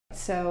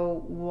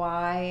So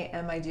why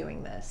am I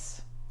doing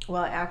this?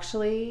 Well, I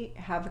actually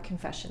have a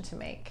confession to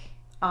make.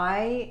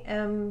 I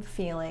am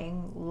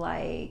feeling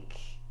like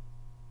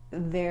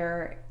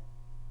there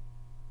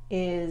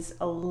is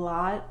a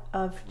lot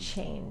of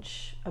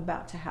change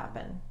about to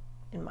happen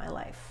in my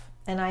life.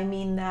 And I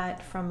mean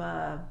that from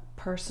a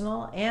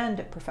personal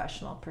and a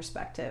professional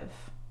perspective.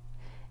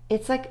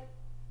 It's like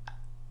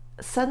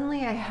suddenly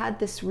I had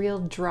this real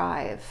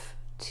drive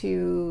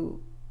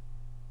to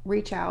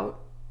reach out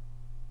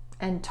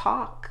and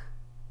talk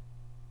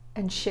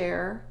and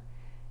share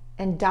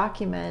and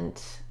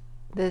document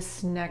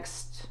this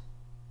next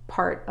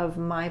part of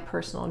my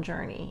personal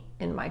journey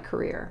in my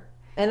career.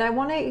 And I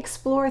want to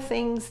explore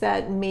things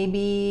that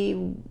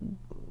maybe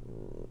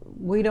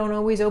we don't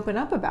always open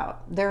up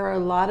about. There are a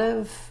lot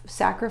of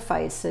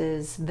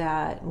sacrifices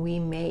that we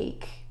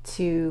make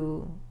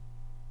to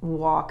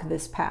walk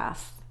this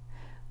path,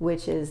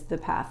 which is the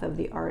path of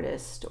the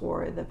artist,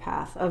 or the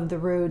path of the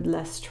road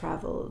less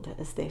traveled,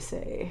 as they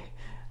say.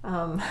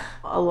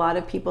 A lot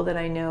of people that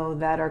I know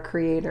that are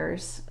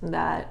creators,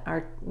 that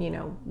are,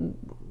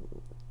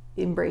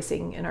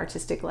 embracing an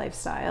artistic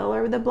lifestyle,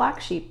 are the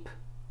black sheep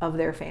of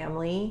their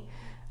family,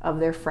 of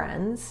their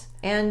friends.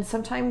 And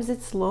sometimes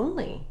it's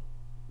lonely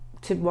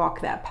to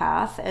walk that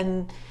path.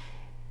 And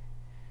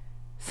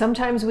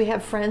sometimes we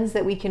have friends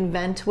that we can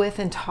vent with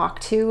and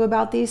talk to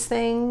about these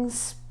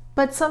things,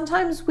 but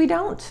sometimes we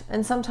don't.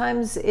 And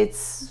sometimes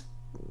it's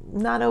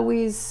not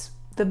always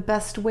the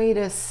best way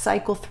to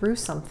cycle through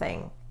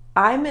something.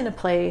 I'm in a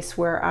place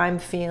where I'm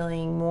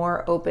feeling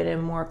more open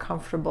and more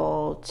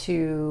comfortable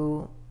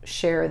to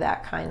share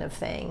that kind of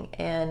thing.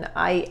 And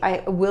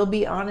I will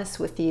be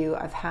honest with you,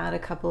 I've had a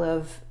couple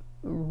of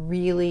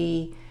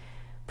really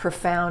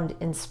profound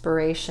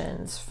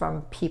inspirations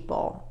from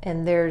people.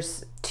 And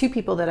there's two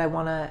people that I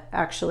want to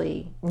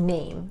actually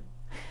name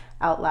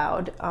out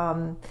loud.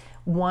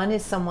 One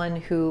is someone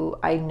who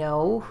I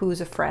know, who's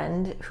a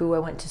friend who I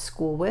went to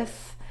school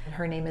with.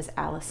 Her name is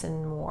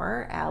Allison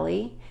Moore,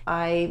 Allie.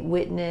 I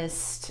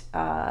witnessed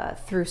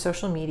through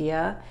social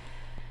media,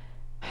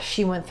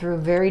 she went through a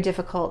very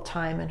difficult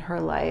time in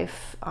her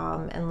life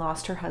and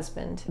lost her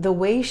husband. The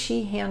way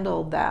she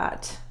handled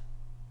that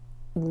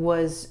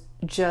was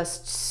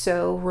just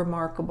so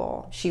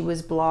remarkable. She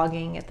was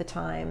blogging at the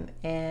time,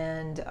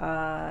 and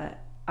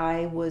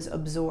I was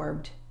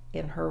absorbed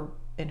in her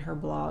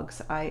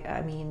blogs.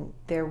 I mean,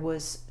 there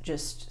was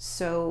just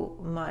so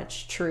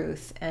much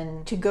truth,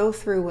 and to go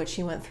through what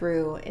she went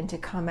through and to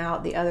come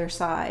out the other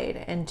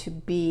side and to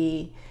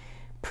be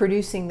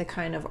producing the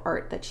kind of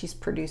art that she's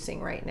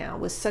producing right now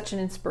was such an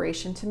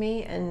inspiration to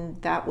me.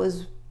 And that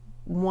was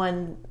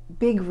one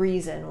big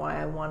reason why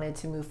I wanted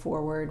to move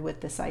forward with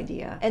this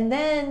idea. And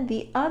then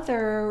the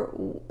other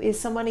is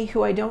somebody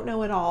who I don't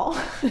know at all,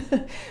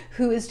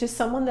 who is just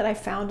someone that I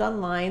found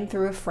online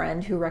through a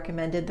friend who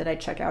recommended that I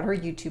check out her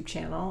YouTube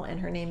channel.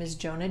 And her name is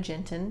Jonna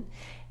Jinton,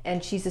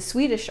 and she's a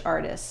Swedish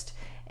artist.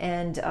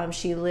 And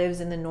she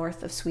lives in the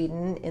north of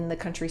Sweden in the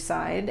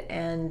countryside.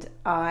 And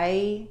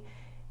I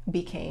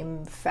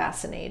became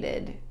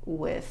fascinated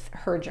with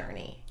her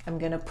journey. I'm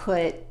going to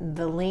put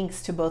the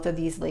links to both of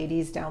these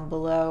ladies down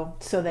below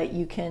so that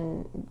you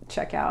can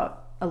check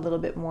out a little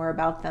bit more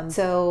about them.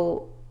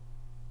 So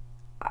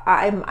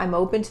I'm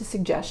open to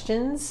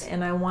suggestions,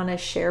 and I want to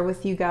share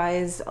with you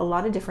guys a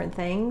lot of different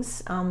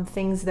things,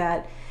 things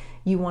that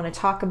you want to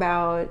talk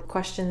about,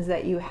 questions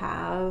that you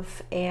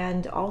have,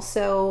 and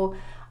also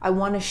I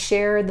want to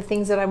share the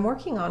things that I'm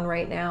working on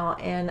right now,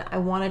 and I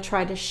want to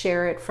try to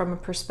share it from a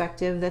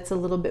perspective that's a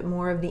little bit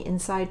more of the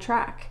inside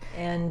track,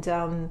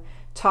 and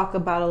talk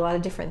about a lot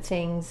of different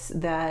things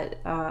that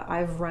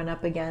I've run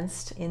up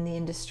against in the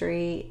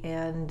industry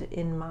and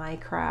in my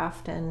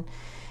craft and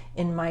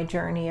in my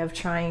journey of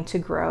trying to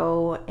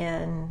grow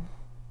and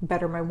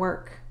better my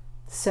work.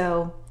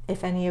 So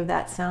if any of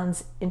that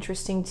sounds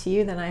interesting to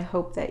you, then I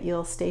hope that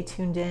you'll stay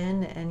tuned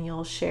in and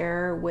you'll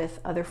share with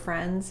other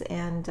friends,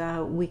 and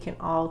we can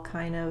all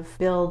kind of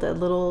build a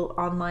little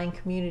online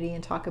community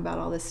and talk about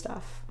all this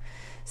stuff.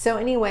 So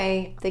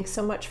anyway, thanks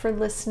so much for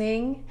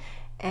listening,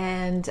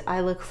 and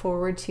I look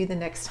forward to the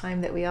next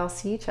time that we all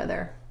see each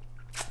other.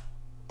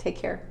 Take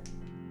care.